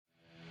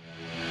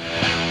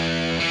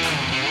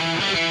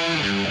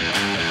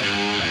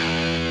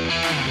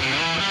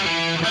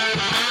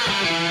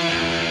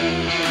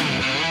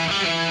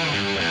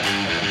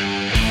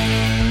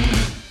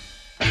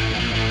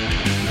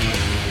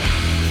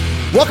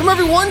Welcome,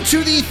 everyone,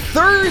 to the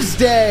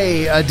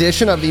Thursday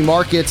edition of the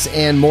Markets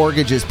and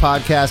Mortgages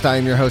podcast. I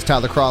am your host,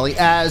 Tyler Crawley,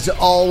 as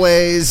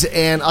always.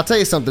 And I'll tell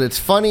you something. It's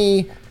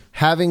funny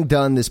having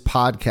done this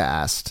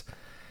podcast.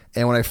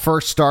 And when I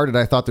first started,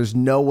 I thought there's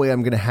no way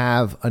I'm going to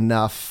have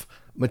enough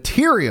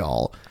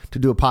material to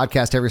do a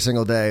podcast every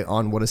single day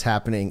on what is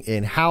happening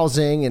in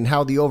housing and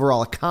how the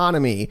overall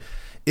economy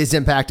is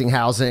impacting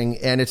housing.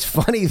 And it's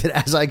funny that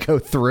as I go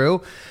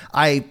through,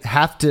 I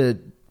have to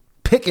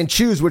pick and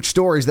choose which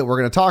stories that we're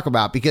going to talk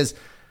about because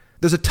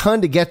there's a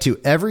ton to get to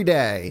every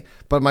day.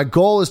 But my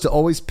goal is to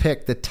always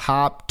pick the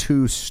top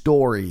two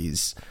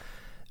stories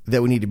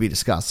that we need to be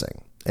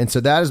discussing. And so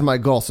that is my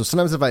goal. So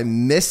sometimes if I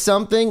miss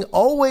something,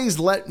 always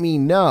let me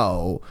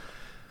know.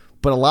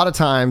 But a lot of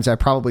times I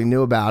probably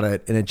knew about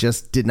it and it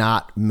just did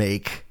not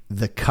make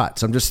the cut.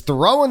 So I'm just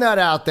throwing that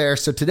out there.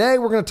 So today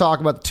we're going to talk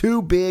about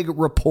two big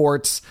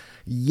reports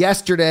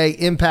yesterday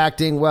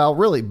impacting, well,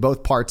 really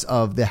both parts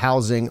of the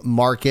housing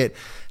market,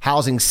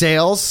 housing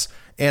sales,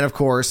 and of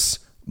course,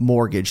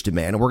 mortgage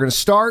demand. And we're going to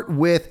start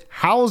with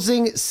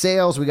housing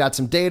sales. We got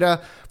some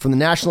data from the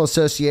National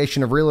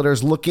Association of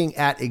Realtors looking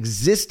at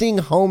existing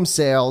home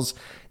sales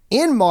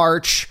in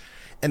March,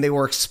 and they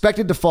were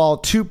expected to fall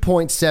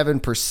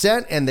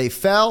 2.7%, and they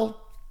fell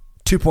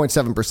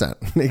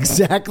 2.7%.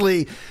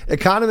 Exactly.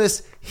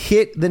 Economists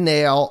hit the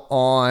nail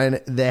on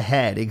the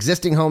head.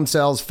 Existing home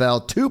sales fell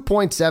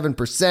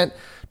 2.7%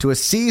 to a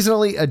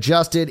seasonally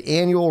adjusted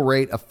annual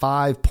rate of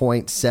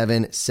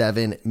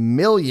 5.77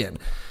 million.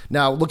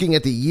 Now, looking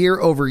at the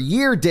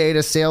year-over-year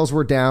data, sales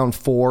were down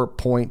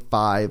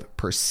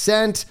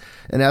 4.5%.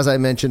 And as I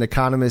mentioned,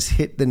 economists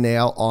hit the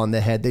nail on the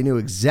head. They knew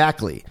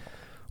exactly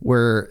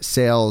where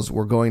sales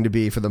were going to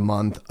be for the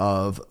month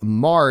of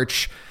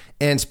March.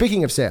 And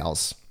speaking of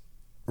sales,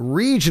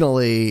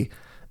 regionally,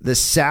 the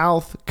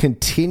South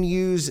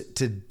continues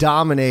to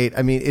dominate.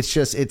 I mean,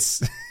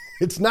 it's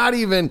not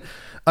even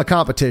a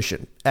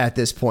competition at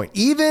this point.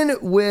 Even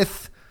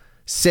with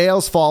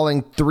sales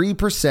falling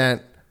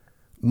 3%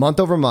 month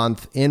over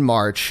month in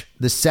March,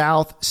 the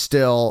South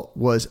still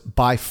was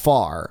by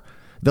far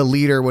the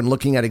leader when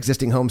looking at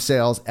existing home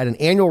sales at an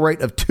annual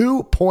rate of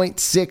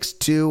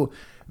 2.62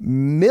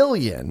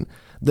 million.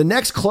 The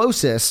next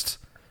closest,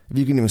 if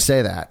you can even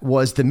say that,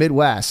 was the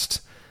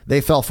Midwest. They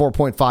fell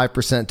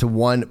 4.5% to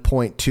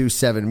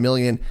 1.27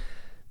 million.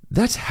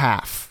 That's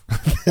half.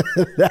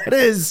 That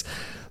is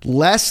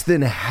less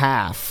than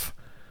half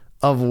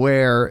of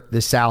where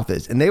the South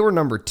is. And they were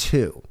number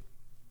two.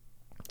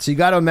 So you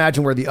got to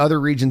imagine where the other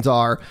regions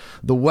are.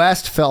 The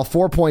West fell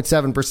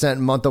 4.7%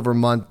 month over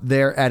month.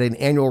 They're at an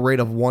annual rate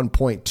of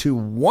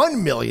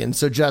 1.21 million.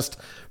 So just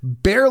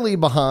barely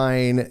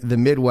behind the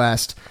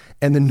Midwest.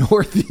 And the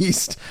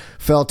Northeast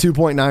fell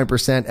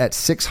 2.9% at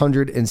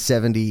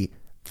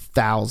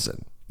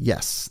 670,000.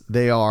 Yes,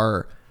 they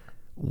are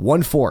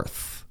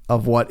 1/4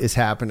 of what is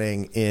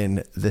happening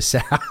in the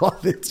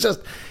South.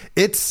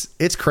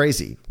 It's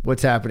crazy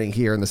what's happening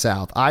here in the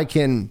South. I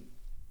can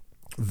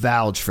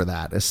vouch for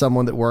that as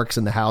someone that works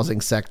in the housing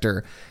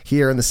sector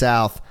here in the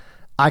South.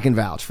 I can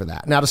vouch for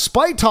that. Now,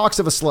 despite talks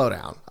of a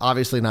slowdown,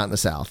 obviously not in the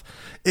South,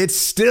 it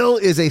still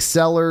is a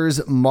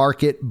seller's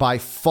market by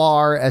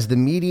far as the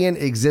median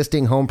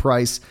existing home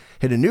price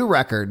hit a new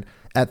record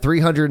at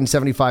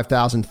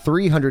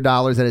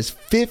 $375,300. That is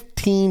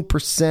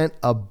 15%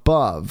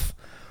 above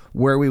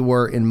where we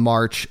were in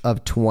March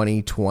of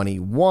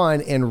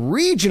 2021. And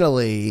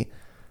regionally,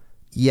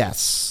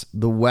 yes,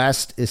 the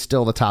West is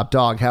still the top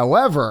dog.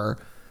 However,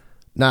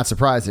 not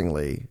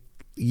surprisingly,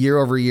 year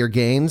over year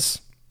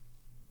gains,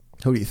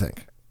 who do you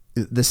think?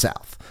 The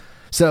South.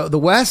 So the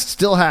West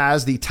still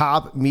has the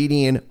top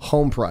median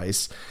home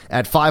price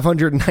at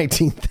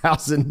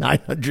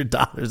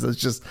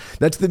 $519,900.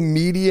 That's the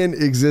median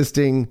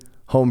existing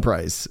home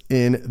price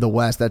in the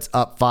West. That's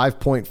up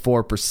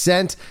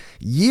 5.4%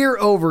 year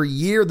over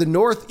year. The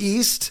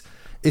Northeast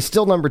is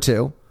still number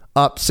two,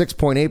 up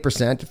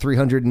 6.8% to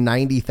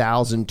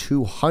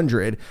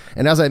 $390,200.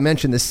 And as I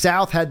mentioned, the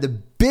South had the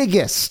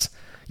biggest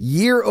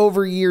year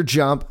over year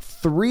jump,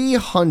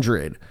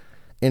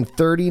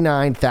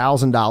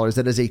 $339,000.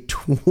 That is a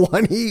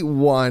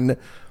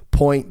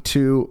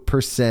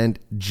 21.2%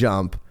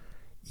 jump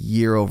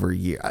year over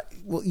year.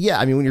 Well, yeah,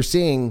 I mean, when you're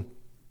seeing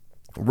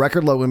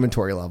record low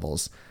inventory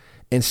levels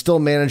and still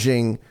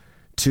managing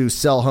to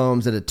sell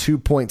homes at a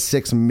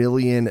 2.6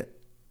 million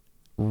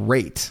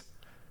rate,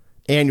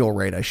 annual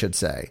rate, I should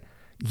say,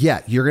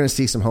 yeah, you're going to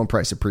see some home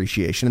price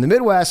appreciation. In the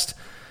Midwest,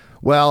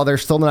 well, they're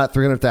still not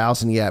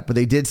 300,000 yet, but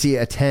they did see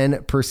a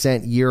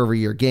 10% year over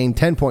year gain,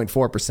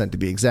 10.4% to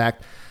be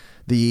exact.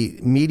 The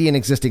median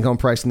existing home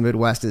price in the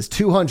Midwest is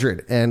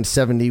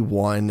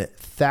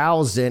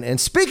 $271,000. And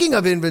speaking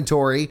of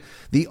inventory,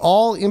 the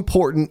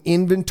all-important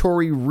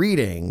inventory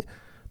reading,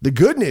 the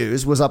good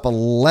news was up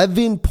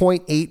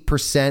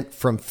 11.8%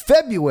 from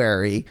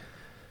February,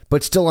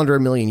 but still under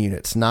 1 million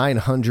units,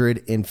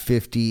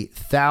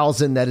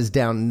 950,000. That is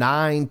down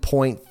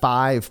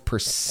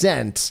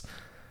 9.5%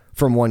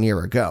 from 1 year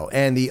ago.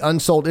 And the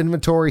unsold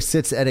inventory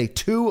sits at a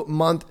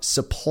 2-month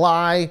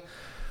supply,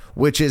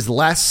 which is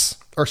less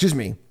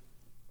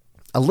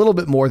a little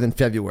bit more than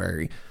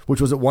February,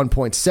 which was at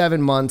 1.7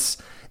 months,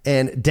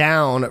 and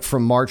down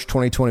from March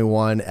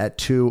 2021 at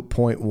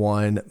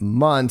 2.1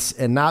 months.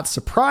 And not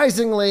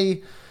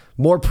surprisingly,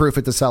 more proof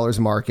at the seller's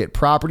market.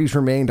 Properties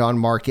remained on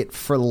market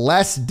for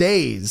less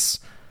days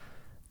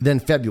than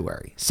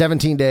February,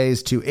 17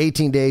 days to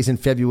 18 days in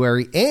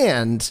February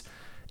and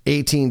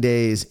 18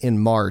 days in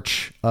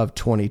March of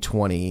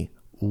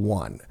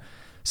 2021.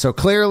 So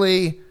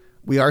clearly,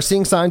 we are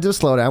seeing signs of a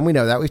slowdown. We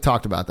know that. We've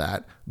talked about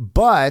that.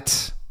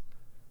 But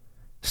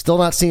still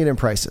not seeing it in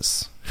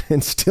prices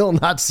and still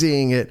not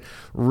seeing it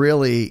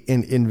really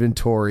in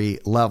inventory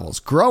levels.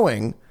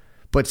 Growing,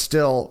 but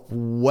still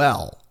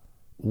well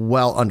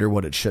under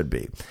what it should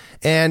be.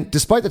 And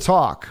despite the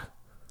talk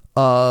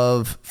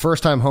of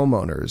first-time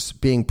homeowners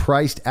being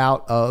priced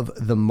out of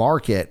the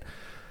market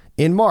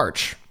in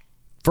March,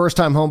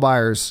 first-time home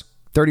buyers,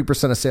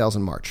 30% of sales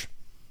in March,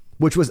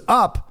 which was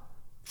up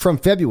from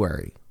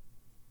February,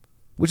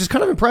 which is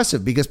kind of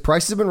impressive because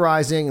prices have been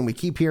rising and we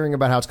keep hearing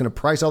about how it's going to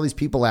price all these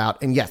people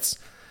out. And yes,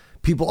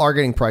 people are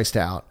getting priced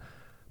out,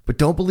 but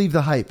don't believe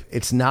the hype.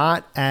 It's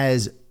not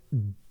as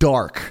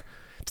dark.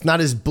 It's not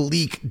as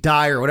bleak,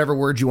 dire, whatever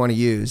word you want to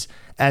use,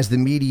 as the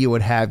media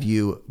would have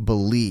you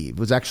believe. It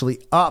was actually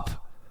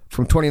up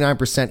from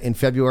 29% in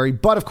February,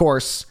 but of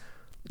course,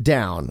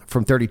 down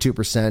from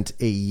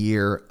 32% a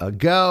year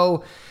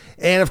ago.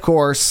 And of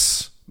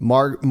course,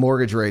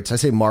 mortgage rates. I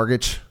say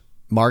mortgage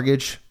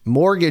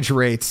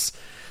rates.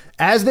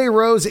 As they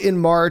rose in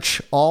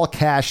March, all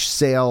cash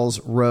sales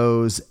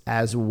rose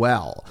as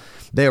well.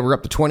 They were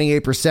up to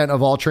 28%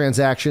 of all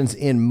transactions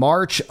in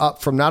March,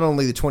 up from not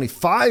only the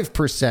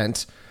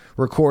 25%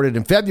 recorded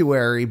in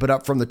February, but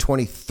up from the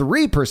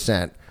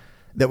 23%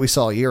 that we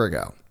saw a year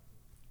ago.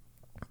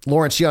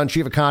 Lawrence Yun,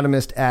 chief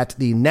economist at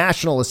the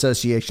National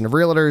Association of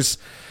Realtors,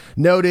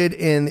 noted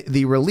in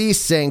the release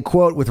saying,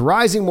 quote, with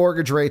rising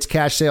mortgage rates,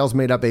 cash sales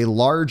made up a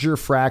larger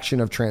fraction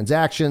of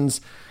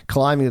transactions,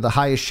 climbing to the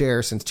highest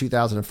share since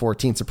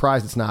 2014.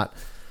 Surprised it's not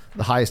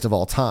the highest of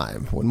all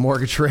time when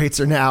mortgage rates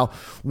are now,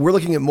 we're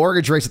looking at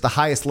mortgage rates at the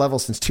highest level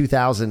since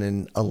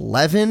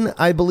 2011,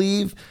 I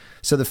believe.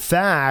 So the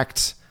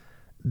fact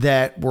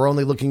that we're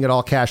only looking at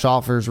all cash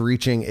offers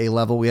reaching a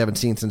level we haven't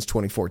seen since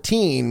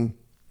 2014,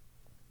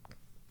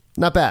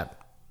 not bad.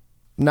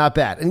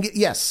 And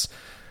yes,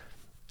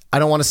 I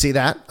don't want to see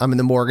that. I'm in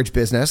the mortgage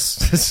business,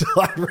 so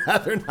I'd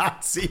rather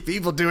not see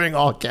people doing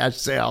all cash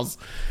sales.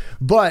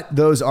 But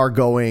those are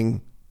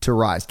going to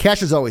rise.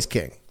 Cash is always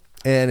king.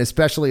 And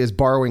especially as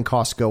borrowing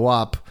costs go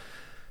up,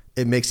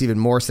 it makes even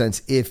more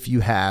sense if you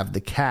have the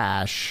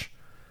cash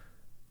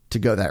to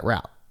go that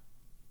route.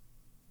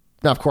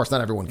 Now, of course,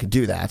 not everyone can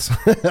do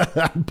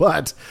that.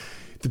 But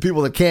the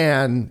people that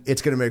can,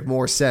 it's going to make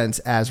more sense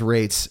as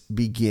rates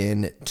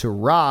begin to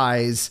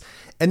rise.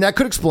 And that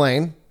could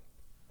explain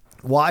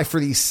why for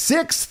the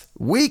sixth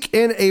week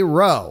in a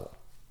row,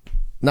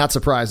 not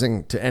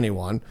surprising to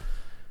anyone,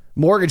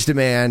 mortgage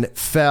demand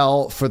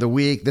fell for the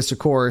week. This, of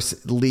course,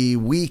 the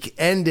week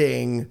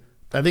ending,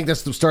 I think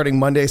that's starting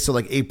Monday. So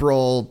like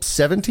April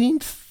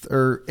 17th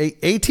or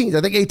 18th.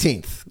 I think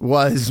 18th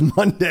was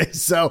Monday.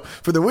 So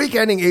for the week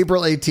ending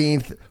April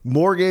 18th,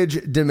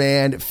 mortgage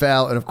demand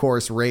fell. And of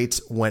course, rates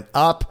went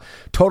up.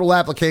 Total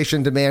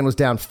application demand was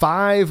down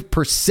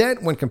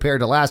 5% when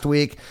compared to last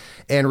week.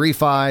 And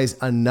refis,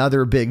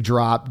 another big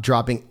drop,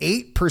 dropping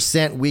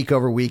 8% week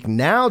over week,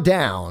 now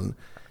down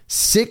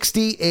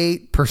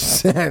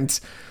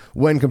 68%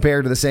 when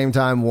compared to the same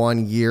time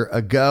 1 year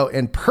ago.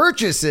 And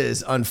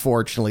purchases,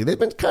 unfortunately, they've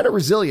been kind of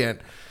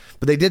resilient,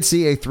 but they did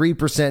see a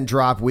 3%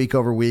 drop week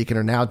over week and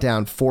are now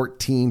down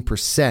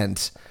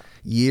 14%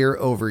 year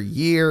over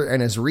year.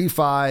 And as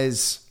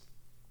refis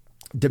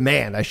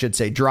demand, I should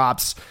say,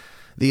 drops,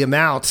 the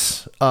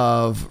amounts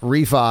of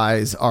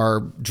refis are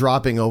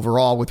dropping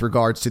overall with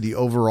regards to the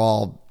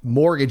overall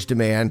mortgage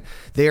demand.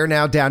 They are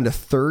now down to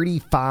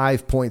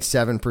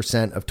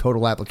 35.7% of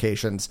total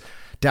applications,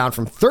 down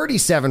from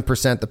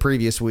 37% the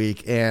previous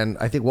week. And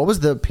I think, what was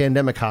the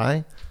pandemic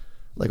high?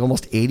 Like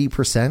almost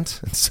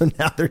 80%. So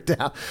now they're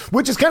down,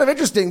 which is kind of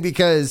interesting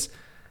because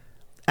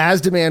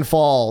as demand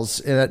falls,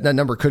 and that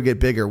number could get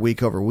bigger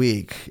week over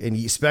week, and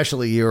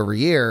especially year over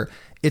year,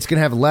 it's going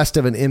to have less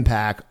of an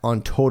impact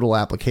on total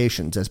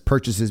applications as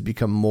purchases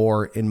become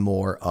more and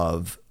more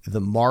of the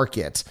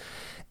market.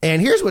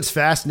 And here's what's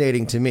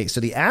fascinating to me.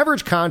 So the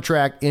average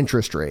contract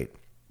interest rate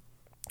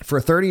for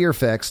a 30-year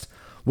fixed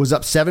was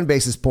up 7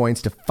 basis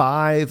points to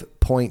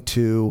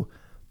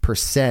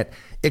 5.2%.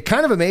 It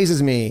kind of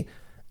amazes me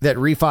that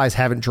refis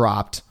haven't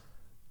dropped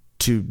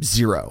to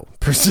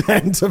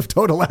 0% of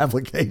total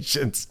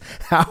applications.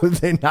 How have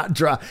they not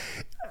dropped?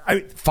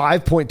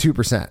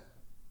 5.2%.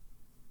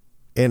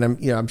 And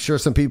I'm sure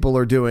some people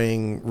are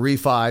doing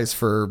refis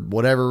for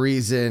whatever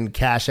reason.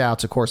 Cash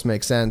outs, of course,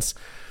 make sense.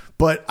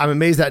 But I'm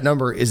amazed that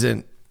number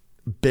isn't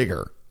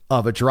bigger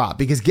of a drop.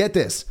 Because get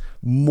this,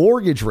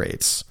 mortgage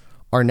rates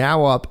are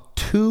now up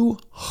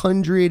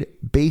 200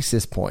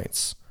 basis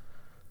points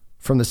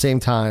from the same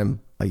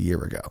time a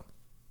year ago.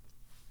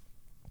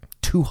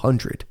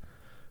 200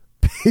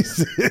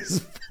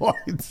 basis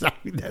points. I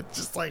mean, that's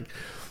just like,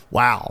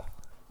 wow.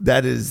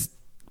 That is,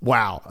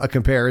 wow, a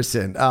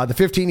comparison. The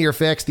 15-year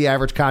fix, the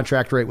average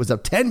contract rate was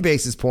up 10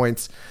 basis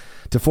points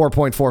to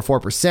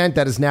 4.44%.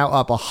 That is now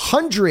up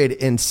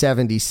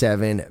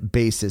 177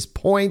 basis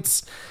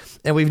points.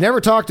 And we've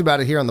never talked about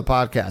it here on the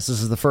podcast.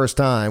 This is the first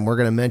time we're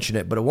going to mention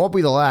it, but it won't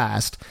be the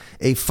last.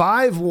 A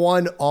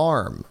 5-1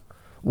 ARM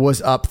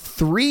was up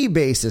 3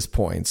 basis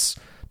points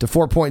to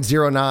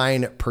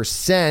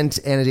 4.09%.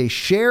 And as a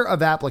share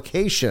of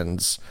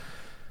applications,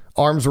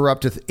 ARMs were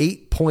up to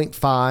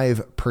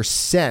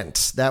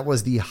 8.5%. That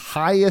was the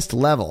highest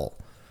level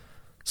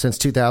since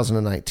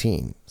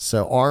 2019.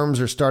 So ARMs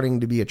are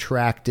starting to be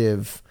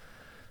attractive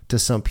to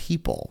some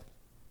people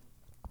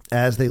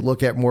as they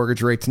look at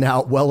mortgage rates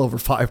now well over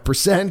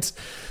 5%.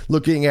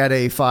 Looking at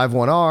a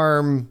 5-1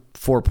 ARM,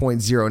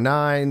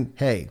 4.09.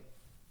 Hey,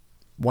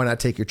 why not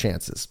take your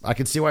chances? I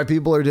can see why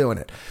people are doing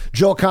it.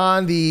 Joel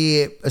Kahn,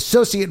 the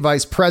Associate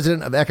Vice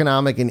President of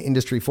Economic and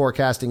Industry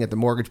Forecasting at the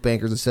Mortgage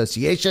Bankers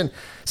Association,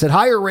 said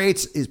higher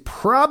rates is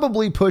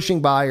probably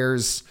pushing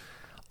buyers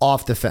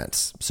off the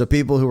fence. So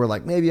people who are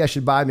like, maybe I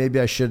should buy, maybe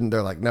I shouldn't,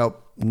 they're like, nope,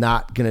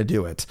 not going to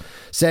do it.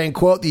 Saying,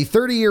 quote, the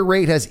 30-year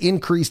rate has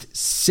increased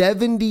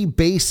 70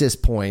 basis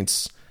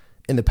points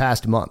in the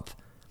past month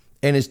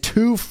and is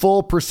 2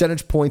 full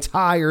percentage points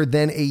higher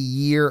than a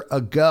year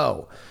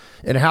ago.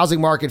 In a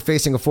housing market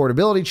facing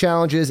affordability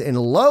challenges and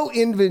low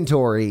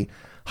inventory,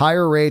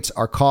 higher rates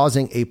are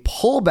causing a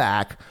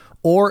pullback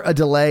or a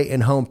delay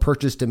in home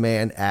purchase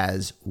demand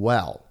as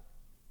well.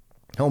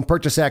 Home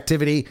purchase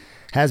activity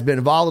has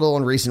been volatile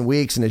in recent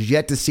weeks and has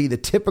yet to see the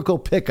typical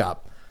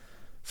pickup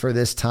for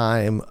this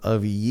time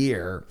of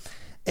year.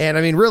 And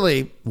I mean,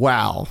 really,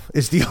 wow,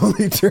 is the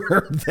only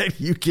term that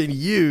you can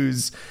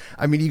use.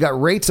 I mean, you got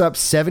rates up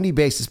 70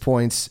 basis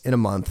points in a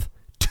month,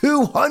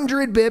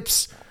 200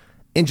 bips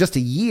in just a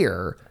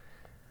year.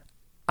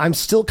 I'm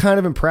still kind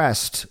of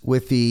impressed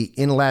with the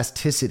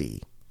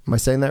inelasticity. Am I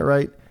saying that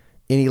right?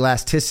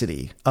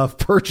 Inelasticity of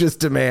purchase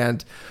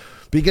demand,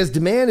 because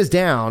demand is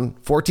down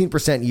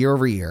 14% year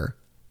over year,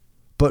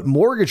 but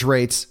mortgage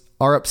rates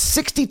are up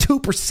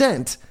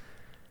 62%.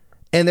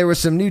 And there was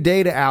some new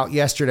data out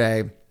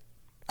yesterday.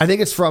 I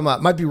think it's from, I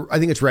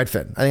think it's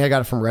Redfin. I think I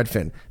got it from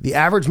Redfin. The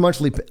average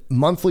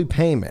monthly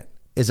payment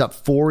is up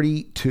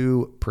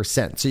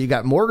 42%. So you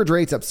got mortgage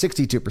rates up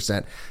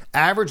 62%,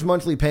 average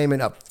monthly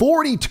payment up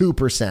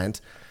 42%.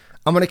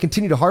 I'm going to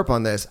continue to harp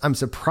on this. I'm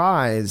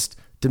surprised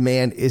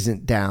demand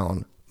isn't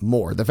down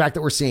more. The fact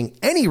that we're seeing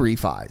any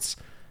refis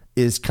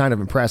is kind of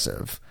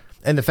impressive.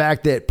 And the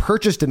fact that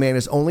purchase demand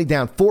is only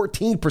down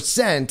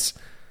 14%,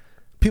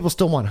 people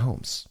still want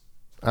homes.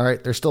 All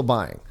right, they're still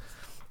buying.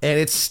 And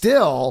it's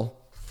still,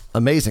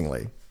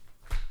 amazingly,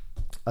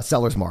 a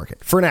seller's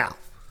market for now.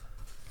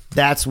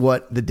 That's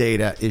what the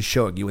data is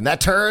showing you. When that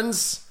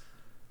turns,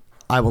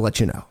 I will let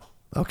you know.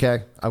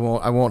 Okay? I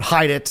won't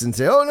hide it and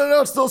say, oh,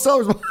 no, it's still a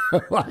seller's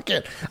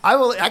market. I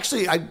will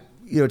actually,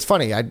 it's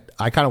funny.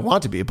 I kind of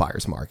want to be a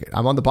buyer's market.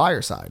 I'm on the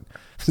buyer side.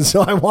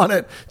 So I want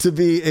it to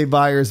be a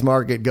buyer's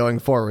market going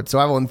forward. So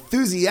I will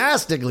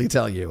enthusiastically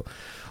tell you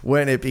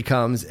when it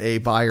becomes a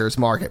buyer's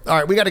market. All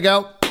right, we got to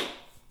go.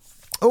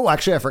 Oh,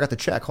 actually, I forgot to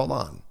check. Hold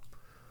on.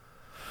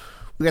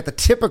 We got the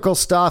typical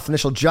stuff.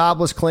 Initial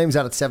jobless claims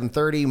out at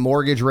 7:30.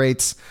 Mortgage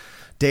rates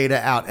data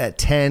out at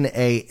 10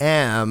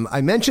 a.m.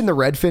 I mentioned the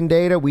Redfin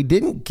data. We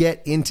didn't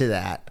get into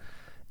that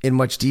in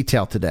much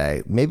detail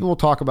today. Maybe we'll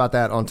talk about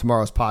that on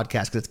tomorrow's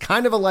podcast because it's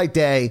kind of a light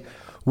day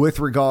with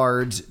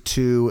regards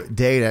to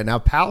data. Now,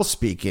 Powell's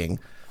speaking.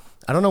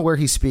 I don't know where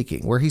he's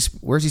speaking.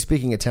 Where's he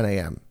speaking at 10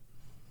 a.m.?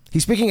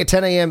 He's speaking at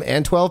 10 a.m.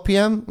 and 12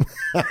 p.m.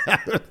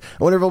 I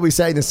wonder if he'll be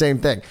saying the same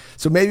thing.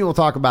 So maybe we'll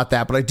talk about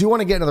that. But I do want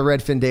to get into the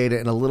Redfin data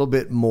in a little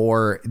bit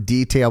more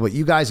detail. But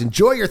you guys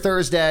enjoy your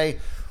Thursday.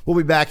 We'll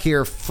be back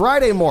here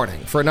Friday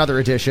morning for another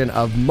edition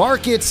of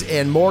Markets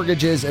and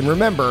Mortgages. And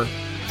remember,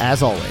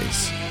 as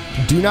always,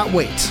 do not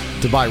wait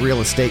to buy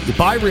real estate. You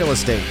buy real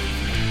estate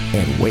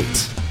and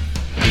wait.